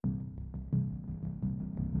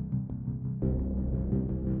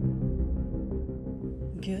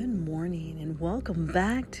Good morning and welcome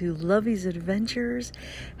back to Lovey's Adventures.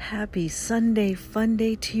 Happy Sunday fun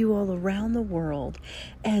day to you all around the world,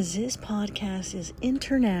 as this podcast is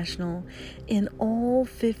international in all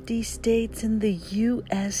 50 states in the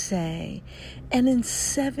USA and in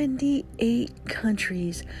 78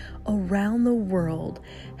 countries around the world,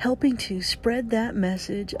 helping to spread that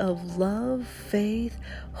message of love, faith,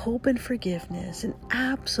 hope, and forgiveness, and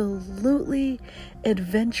absolutely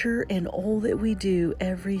adventure in all that we do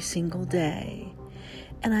every single day.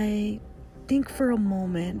 And I think for a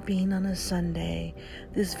moment, being on a Sunday,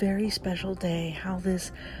 this very special day, how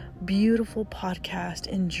this beautiful podcast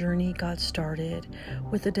and journey got started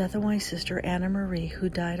with the death of my sister Anna Marie, who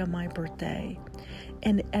died on my birthday.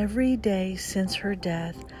 And every day since her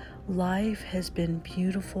death, life has been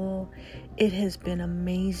beautiful. It has been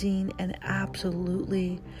amazing and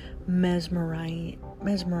absolutely mesmerizing.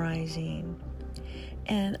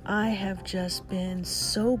 And I have just been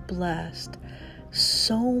so blessed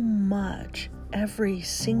so much every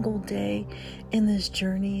single day in this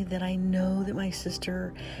journey, that I know that my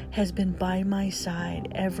sister has been by my side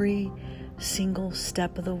every single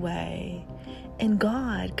step of the way. And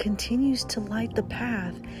God continues to light the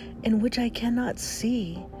path in which I cannot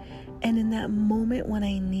see. And in that moment when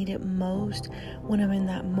I need it most, when I'm in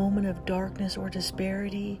that moment of darkness or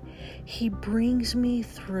disparity, He brings me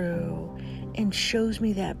through and shows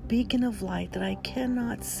me that beacon of light that I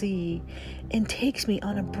cannot see, and takes me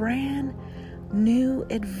on a brand new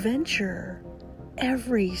adventure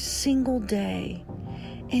every single day.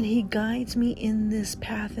 And He guides me in this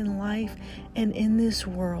path in life and in this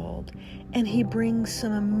world. And He brings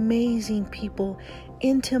some amazing people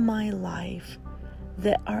into my life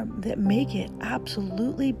that make it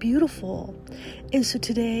absolutely beautiful. And so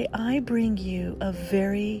today I bring you a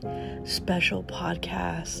very special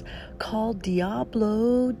podcast called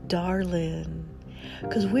Diablo Darling,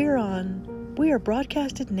 because we are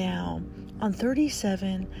broadcasted now on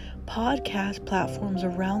 37 podcast platforms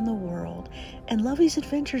around the world, and Lovey's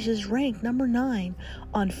Adventures is ranked number 9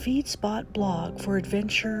 on FeedSpot blog for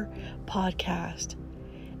adventure podcast.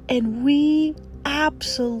 And we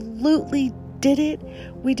absolutely did it.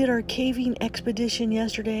 We did our caving expedition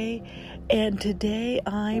yesterday, and today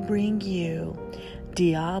I bring you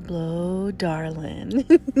Diablo Darling.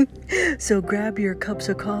 So grab your cups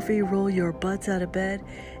of coffee, roll your butts out of bed.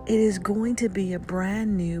 It is going to be a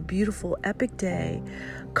brand new, beautiful, epic day.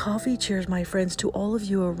 Coffee cheers, my friends, to all of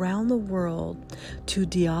you around the world, to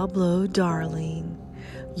Diablo Darling.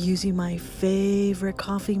 Using my favorite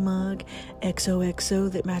coffee mug,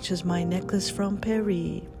 XOXO, that matches my necklace from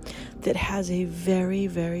Paris, that has a very,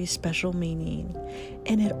 very special meaning.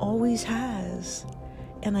 And it always has.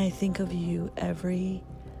 And I think of you every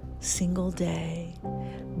single day.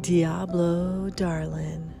 Diablo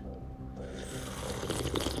Darling.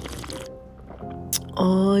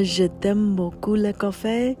 Oh, je t'aime beaucoup le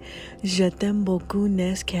café. Je t'aime beaucoup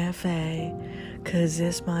Nescafé. 'Cause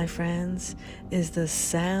this, my friends, is the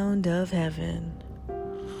sound of heaven.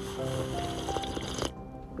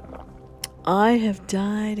 I have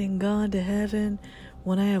died and gone to heaven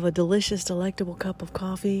when I have a delicious, delectable cup of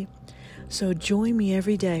coffee. So join me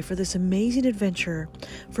every day for this amazing adventure,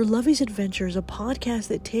 for Lovey's Adventures, a podcast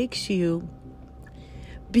that takes you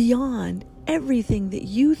beyond everything that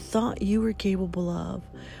you thought you were capable of,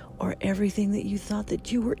 or everything that you thought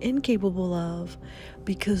that you were incapable of,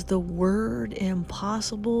 because the word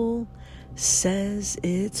impossible says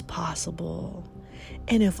it's possible.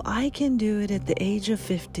 And if I can do it at the age of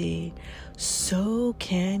 50, so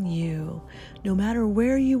can you. No matter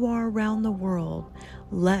where you are around the world,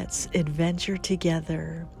 let's adventure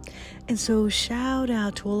together. And so shout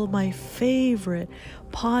out to all of my favorite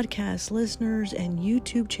podcast listeners and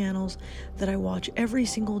YouTube channels that I watch every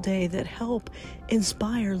single day that help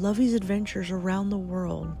inspire Lovey's Adventures around the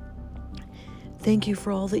world. Thank you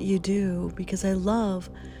for all that you do, because I love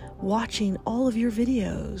watching all of your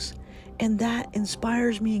videos, and that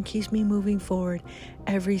inspires me and keeps me moving forward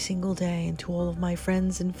every single day. And to all of my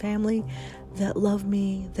friends and family that love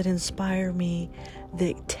me, that inspire me,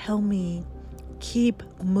 that tell me, keep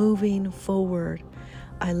moving forward.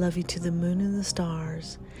 I love you to the moon and the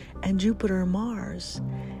stars and Jupiter and Mars.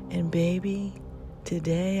 And baby,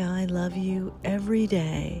 today I love you every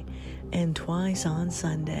day and twice on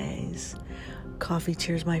Sundays. Coffee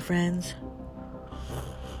cheers, my friends.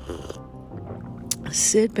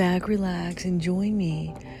 Sit back, relax, and join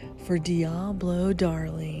me for Diablo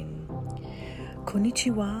Darling.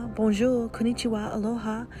 Konnichiwa, bonjour, konnichiwa,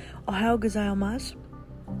 aloha, ohayou gozaimasu.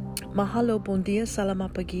 Mahalo, bon dia,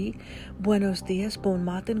 salamat pagi. Buenos dias, bon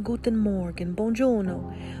matin, guten morgen,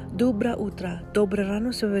 buongiorno. Dobra utra, dobra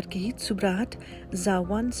rano severkihit subrat.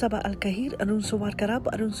 Zawan saba al-kahir, arun sawar karab,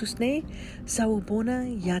 arun susne. Sawubona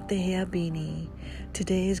yate heabini.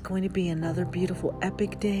 Today is going to be another beautiful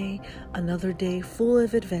epic day, another day full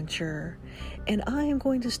of adventure. And I am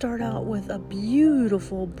going to start out with a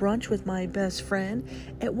beautiful brunch with my best friend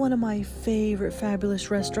at one of my favorite fabulous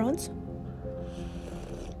restaurants.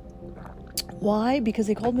 Why? Because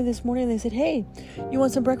they called me this morning and they said, hey, you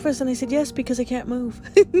want some breakfast? And I said, yes, because I can't move.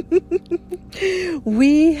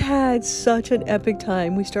 We had such an epic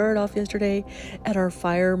time. We started off yesterday at our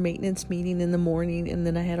fire maintenance meeting in the morning, and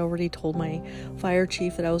then I had already told my fire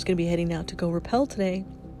chief that I was going to be heading out to go rappel today,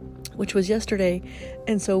 which was yesterday.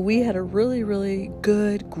 And so we had a really, really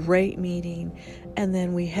good, great meeting. And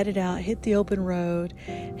then we headed out, hit the open road,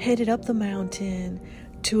 headed up the mountain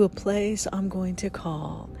to a place I'm going to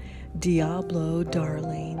call Diablo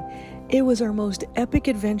Darling. It was our most epic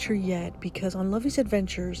adventure yet, because on Lovey's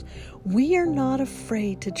Adventures, we are not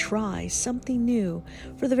afraid to try something new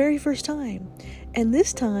for the very first time. And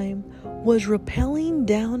this time was rappelling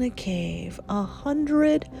down a cave,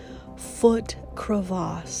 100-foot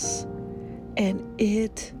crevasse. And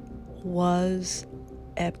it was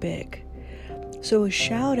epic. So a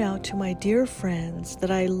shout out to my dear friends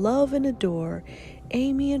that I love and adore,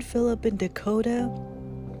 Amy and Philip and Dakota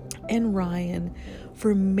and Ryan,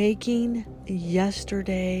 for making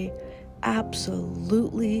yesterday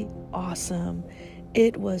absolutely awesome.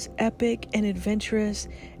 It was epic and adventurous,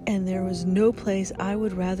 and there was no place I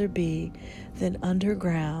would rather be than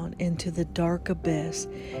underground into the dark abyss,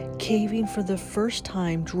 caving for the first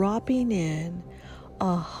time, dropping in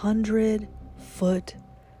 100-foot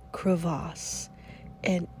crevasse,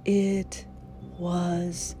 and it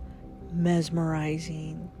was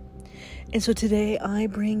mesmerizing. And so today I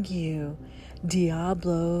bring you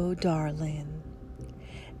Diablo Darling.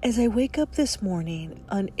 As I wake up this morning,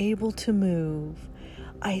 unable to move,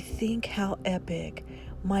 I think how epic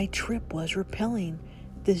my trip was rappelling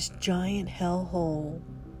this giant hellhole.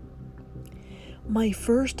 My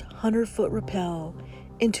first 100-foot rappel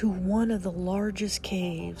into one of the largest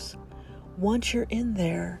caves. Once you're in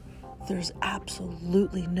there, there's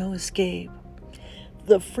absolutely no escape.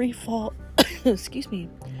 The free fall,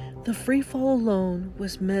 the free fall alone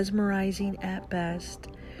was mesmerizing at best.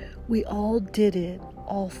 We all did it.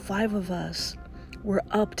 All 5 of us were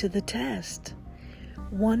up to the test.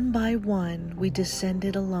 One by one, we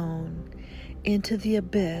descended alone into the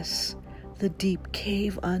abyss, the deep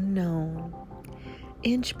cave unknown.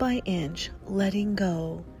 Inch by inch, letting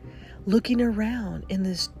go, looking around in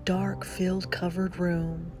this dark field-covered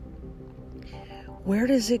room. Where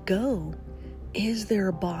does it go? Is there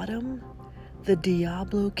a bottom? The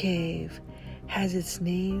Diablo Cave has its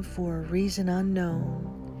name for a reason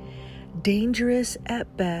unknown. Dangerous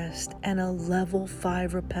at best and a level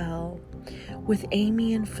 5 rappel. With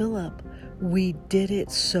Amy and Philip, we did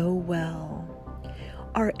it so well.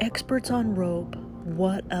 Our experts on rope,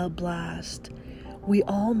 what a blast. We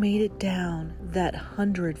all made it down that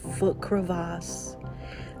 100-foot crevasse.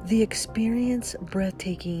 The experience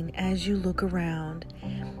breathtaking as you look around,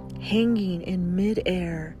 hanging in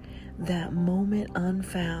midair, that moment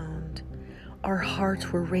unfound. Our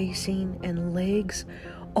hearts were racing and legs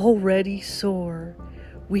already sore.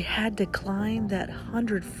 We had to climb that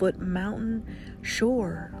 100-foot mountain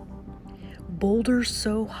shore. Boulders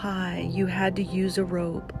so high you had to use a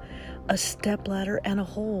rope, a stepladder and a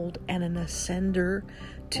hold, and an ascender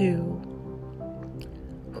too.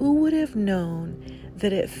 Who would have known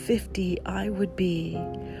that at 50 I would be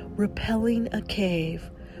rappelling a cave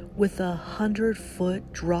with a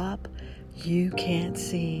 100-foot drop you can't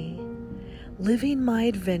see. Living my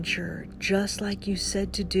adventure just like you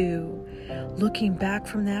said to do. Looking back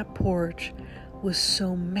from that porch with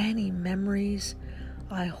so many memories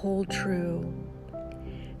I hold true.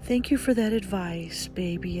 Thank you for that advice,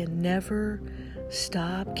 baby, and never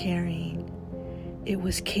stop caring. It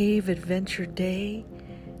was Cave Adventure Day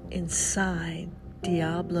inside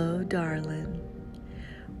Diablo Darling.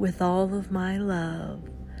 With all of my love,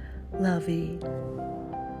 Lovey.